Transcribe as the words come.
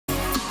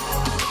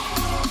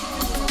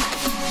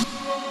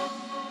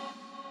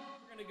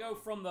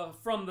go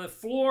from the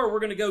floor. We're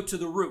going to go to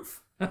the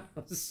roof.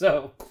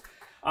 So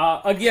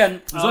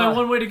again, there's only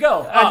one way to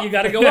go. You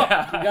got to go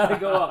up. You got to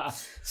go up.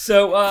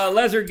 So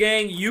Leather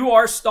Gang, you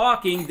are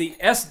stocking the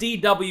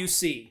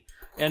SDWC,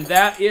 and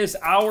that is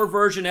our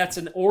version. That's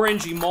an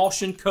orange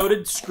emulsion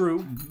coated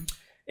screw.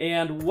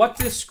 And what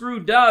this screw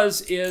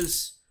does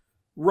is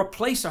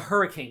replace a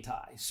hurricane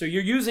tie. So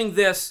you're using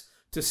this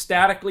to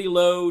statically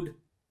load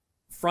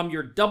from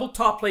your double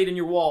top plate in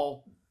your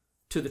wall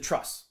to the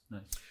truss.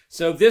 Nice.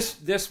 So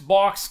this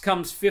box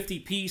comes 50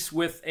 piece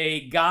with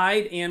a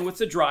guide and with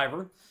the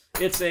driver.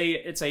 It's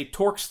a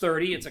Torx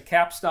 30. It's a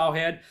cap style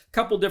head. A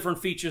couple different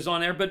features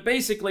on there, but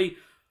basically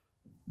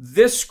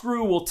this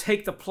screw will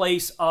take the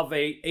place of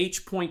a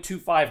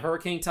H.25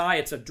 hurricane tie.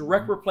 It's a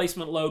direct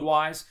replacement load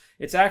wise.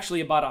 It's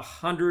actually about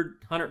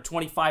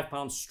 125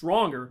 pounds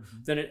stronger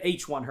than an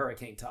H1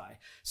 hurricane tie.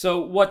 So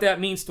what that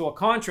means to a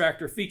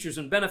contractor, features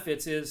and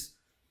benefits, is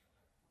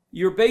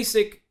your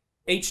basic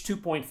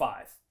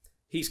H2.5.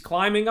 He's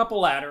climbing up a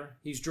ladder.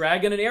 He's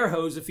dragging an air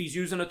hose if he's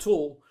using a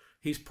tool.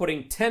 He's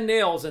putting 10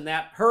 nails in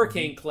that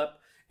hurricane clip,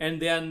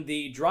 and then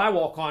the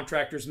drywall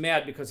contractor's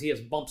mad because he has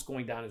bumps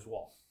going down his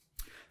wall.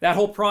 That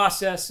whole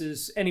process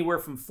is anywhere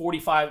from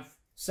 45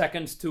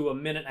 seconds to a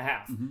minute and a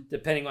half,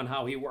 depending on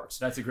how he works.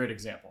 That's a great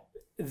example.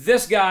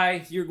 This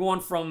guy, you're going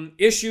from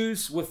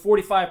issues with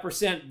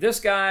 45%.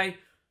 This guy,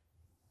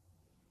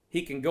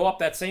 he can go up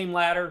that same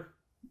ladder,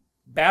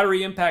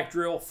 battery impact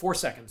drill, 4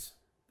 seconds,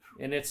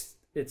 and it's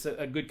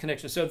a good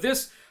connection. So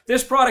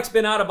this product's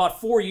been out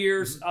about 4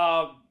 years.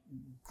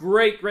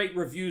 Great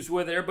reviews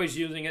with it. Everybody's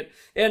using it.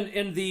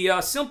 And the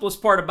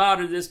simplest part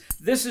about it is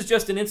this is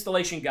just an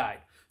installation guide.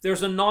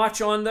 There's a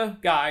notch on the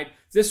guide.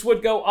 This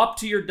would go up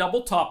to your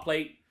double top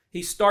plate.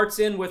 He starts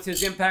in with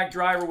his impact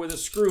driver with a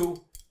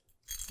screw,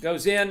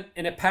 goes in,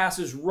 and it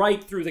passes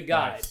right through the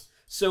guide. Nice.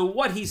 So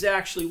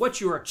what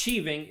you're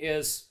achieving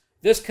is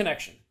this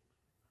connection.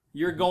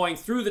 You're going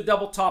through the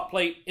double top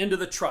plate into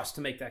the truss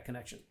to make that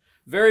connection.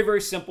 Very, very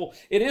simple.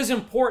 It is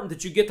important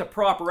that you get the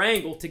proper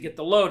angle to get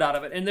the load out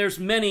of it. And there's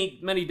many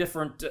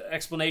different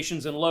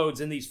explanations and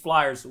loads in these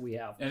flyers that we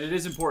have. And it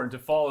is important to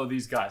follow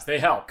these guys. They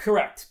help.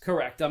 Correct.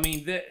 I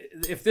mean,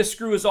 if this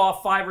screw is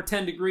off 5 or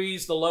 10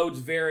 degrees, the loads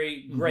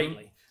vary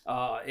greatly.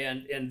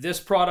 And this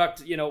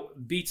product,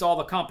 beats all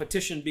the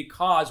competition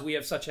because we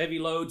have such heavy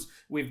loads.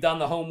 We've done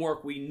the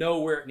homework. We know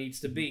where it needs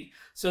to be.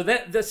 So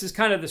this is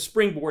kind of the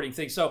springboarding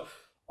thing. So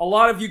a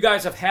lot of you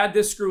guys have had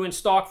this screw in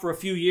stock for a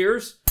few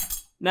years.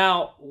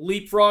 Now,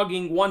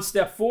 leapfrogging one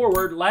step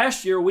forward,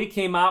 last year we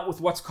came out with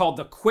what's called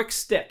the Quik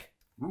Stick.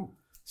 Ooh.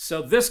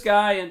 So this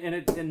guy,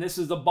 and this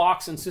is the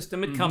box and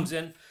system it comes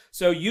in.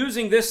 So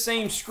using this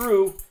same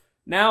screw,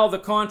 now the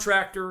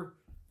contractor,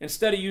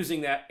 instead of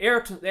using that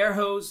air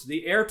hose,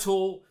 the air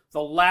tool,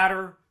 the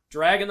ladder,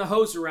 dragging the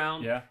hose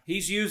around,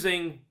 he's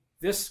using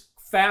this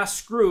fast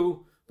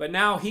screw, but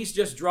now he's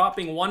just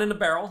dropping one in the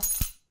barrel.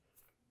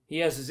 He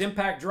has his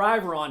impact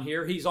driver on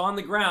here. He's on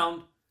the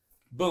ground.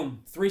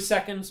 Boom, 3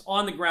 seconds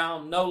on the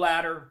ground, no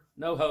ladder,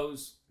 no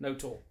hose, no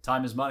tool.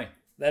 Time is money.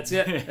 That's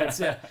it.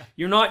 That's it.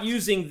 You're not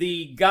using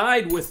the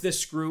guide with this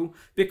screw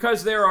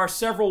because there are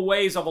several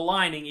ways of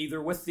aligning, either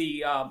with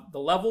the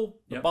level,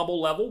 the bubble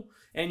level,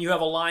 and you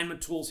have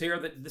alignment tools here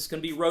that this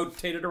can be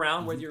rotated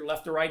around whether you're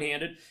left or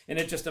right-handed, and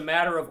it's just a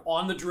matter of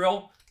on the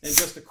drill and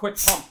just a quick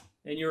pump,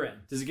 and you're in.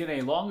 Does it get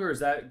any longer, or is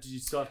that, do you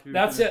still have to...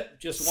 That's it.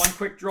 Just one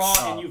quick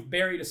draw, and you've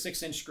buried a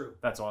 6-inch screw.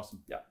 That's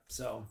awesome. Yeah.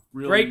 So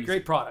really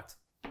great product.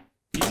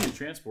 Easy to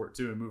transport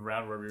too and move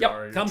around wherever you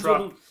are. Comes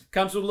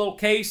with a little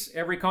case.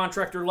 Every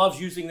contractor loves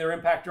using their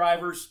impact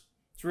drivers.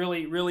 It's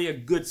really a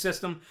good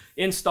system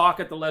in stock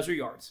at the Leather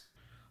Yards.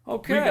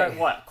 Okay. We got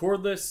what?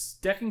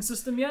 Cordless decking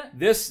system yet?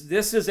 This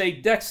is a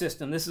deck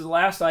system. This is the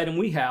last item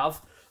we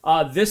have.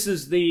 This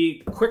is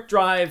the Quik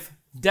Drive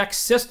deck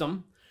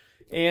system.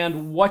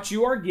 And what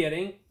you are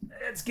getting,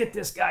 let's get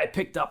this guy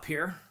picked up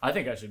here. I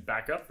think I should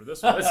back up for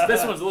this one.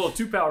 This one's a little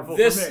too powerful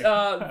for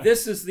me.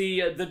 This is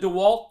the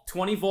DeWalt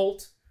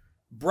 20-volt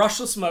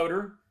brushless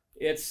motor.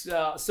 It's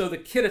so the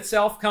kit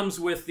itself comes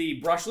with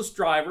the brushless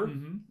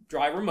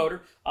driver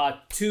motor,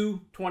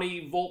 2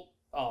 20-volt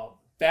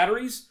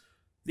batteries,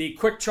 the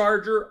quick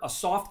charger, a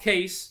soft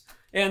case,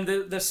 and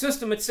the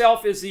system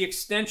itself is the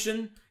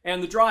extension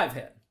and the drive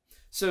head.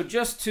 So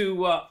just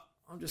to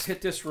I'll just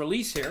hit this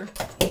release here,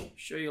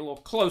 show you a little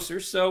closer.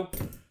 So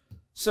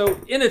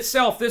in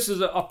itself, this is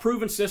a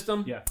proven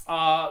system.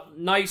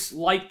 Nice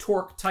light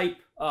torque type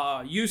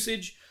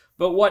usage.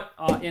 But what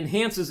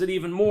enhances it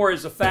even more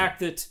is the fact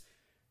that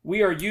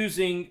we are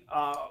using,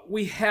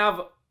 we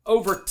have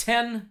over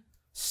 10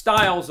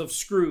 styles of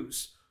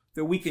screws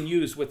that we can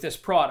use with this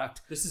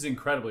product. This is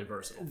incredibly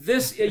versatile.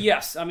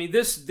 Yes. I mean,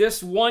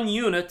 this one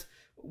unit,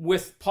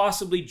 with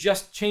possibly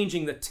just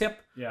changing the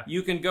tip,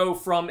 you can go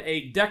from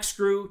a deck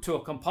screw to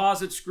a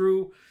composite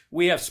screw.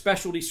 We have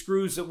specialty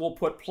screws that will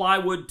put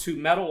plywood to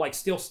metal, like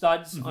steel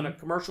studs, on a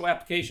commercial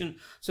application.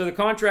 So the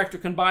contractor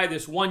can buy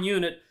this one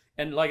unit.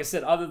 And like I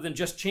said, other than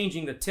just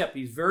changing the tip,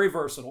 he's very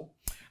versatile.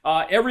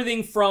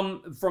 Everything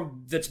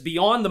from that's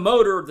beyond the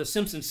motor, the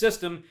Simpson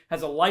system,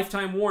 has a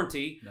lifetime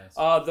warranty.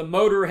 Nice. The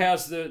motor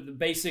has the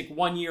basic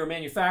 1-year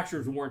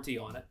manufacturer's warranty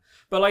on it.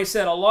 But like I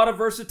said, a lot of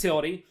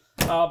versatility.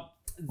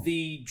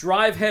 The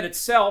drive head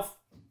itself,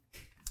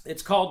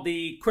 it's called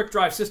the Quik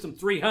Drive System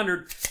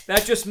 300.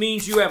 That just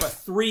means you have a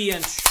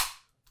 3-inch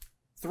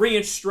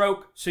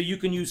stroke, so you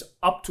can use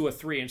up to a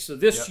 3-inch. So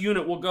this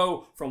unit will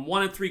go from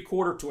 1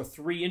 3/4 to a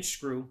 3-inch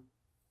screw.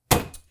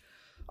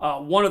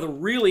 One of the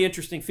really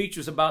interesting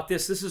features about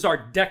this is our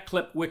deck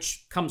clip,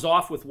 which comes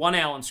off with 1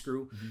 Allen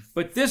screw.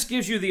 But this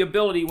gives you the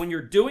ability, when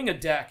you're doing a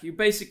deck, you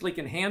basically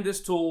can hand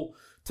this tool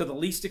to the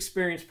least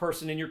experienced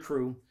person in your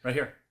crew. Right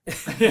here.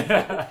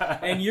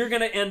 And you're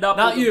going to end up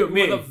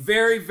with a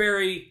very,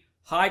 very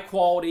high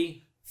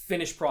quality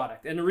finished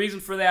product. And the reason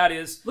for that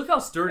is... Look how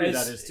sturdy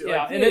that is, too.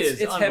 Yeah, like, and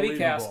it's heavy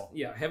cast.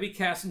 Yeah, heavy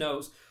cast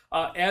nose.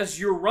 As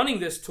you're running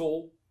this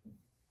tool,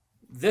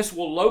 this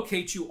will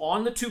locate you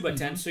on the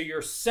 2x10, so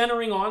you're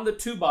centering on the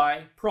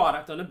 2x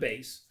product on the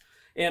base.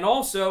 And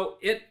also,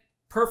 it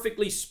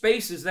perfectly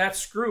spaces that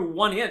screw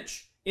 1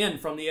 inch in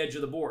from the edge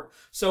of the board.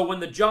 So when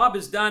the job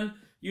is done,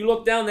 you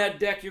look down that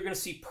deck, you're going to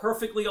see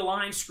perfectly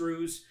aligned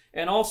screws.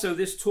 And also,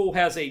 this tool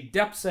has a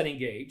depth setting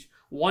gauge.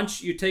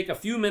 Once you take a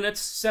few minutes,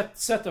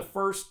 set the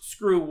first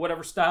screw,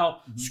 whatever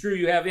style screw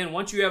you have in.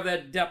 Once you have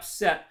that depth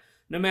set,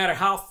 no matter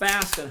how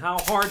fast and how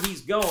hard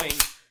he's going,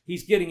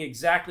 he's getting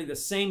exactly the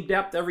same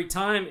depth every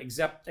time,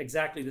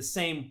 exactly the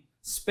same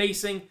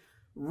spacing.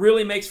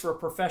 Really makes for a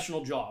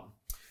professional job.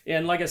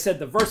 And like I said,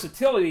 the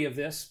versatility of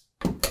this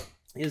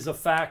is a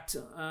fact.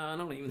 I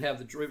don't even have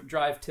the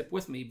drive tip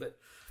with me, but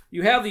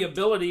you have the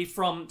ability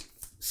from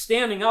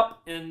standing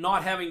up and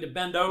not having to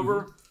bend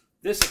over.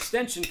 This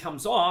extension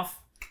comes off,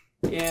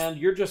 and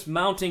you're just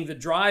mounting the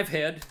drive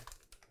head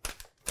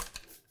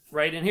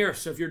right in here.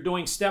 So if you're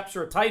doing steps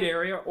or a tight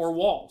area or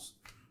walls,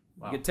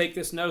 you can take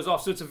this nose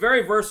off. So it's a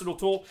very versatile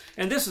tool.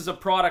 And this is a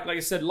product, like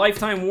I said,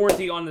 lifetime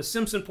warranty on the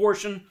Simpson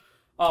portion,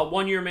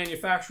 1-year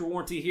manufacturer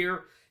warranty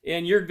here.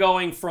 And you're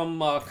going from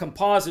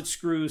composite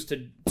screws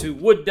to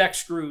wood deck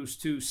screws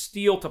to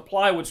steel to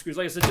plywood screws.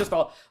 Like I said, just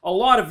a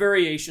lot of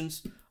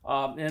variations.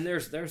 And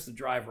there's the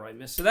driver I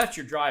missed. So that's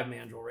your drive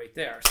mandrel right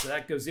there. So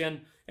that goes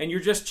in, and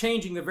you're just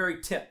changing the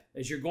very tip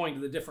as you're going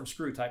to the different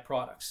screw type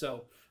products.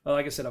 So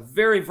like I said, a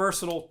very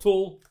versatile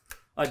tool,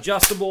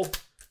 adjustable,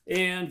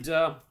 and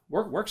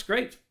works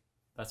great.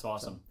 That's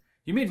awesome.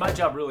 You made my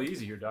job really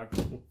easy here, Doug.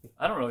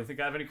 I don't really think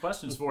I have any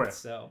questions for you.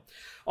 So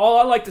all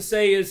I'd like to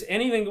say is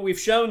anything that we've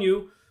shown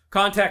you,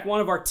 contact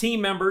one of our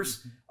team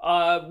members.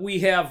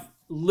 We have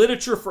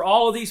literature for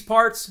all of these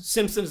parts.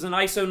 Simpson's an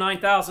ISO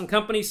 9000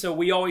 company, so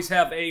we always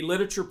have a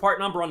literature part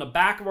number on the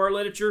back of our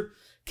literature.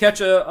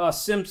 Catch a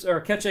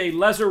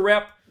Lezer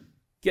rep,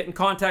 get in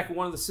contact with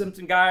one of the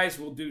Simpson guys.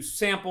 We'll do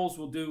samples,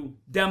 we'll do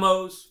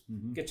demos,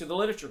 get you the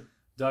literature.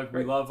 Doug,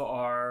 we love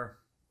our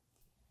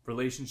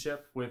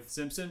relationship with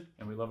Simpson,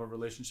 and we love our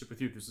relationship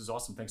with you. This is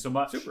awesome. Thanks so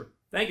much. Super.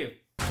 Thank you.